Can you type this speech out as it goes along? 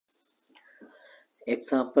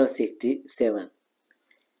Example 67.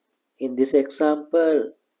 In this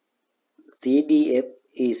example, CDF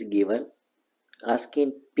is given,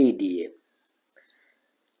 asking PDF.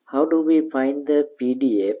 How do we find the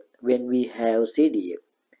PDF when we have CDF?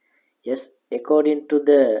 Yes, according to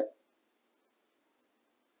the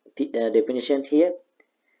definition here,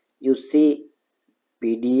 you see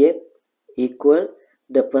PDF equal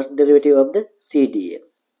the first derivative of the CDF.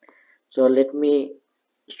 So let me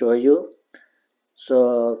show you.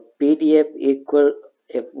 So PDF equal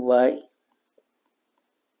Fy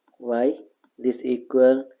y, this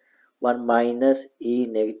equal 1 minus e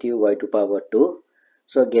negative y to power 2.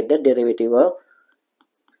 So get the derivative of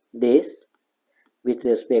this with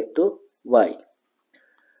respect to y.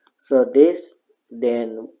 So this,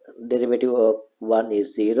 then derivative of 1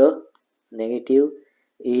 is 0, negative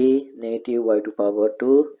e negative y to power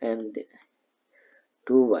 2 and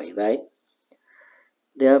 2y, right?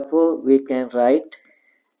 Therefore we can write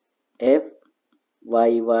f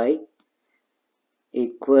y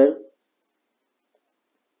equal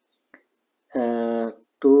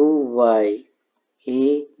 2y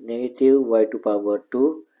e negative y to power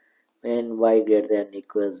 2 when y greater than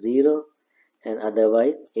equals 0, and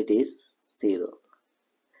otherwise it is 0.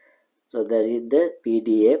 So that is the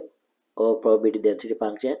PDF or probability density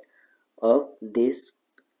function of this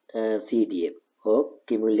CDF or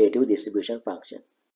cumulative distribution function.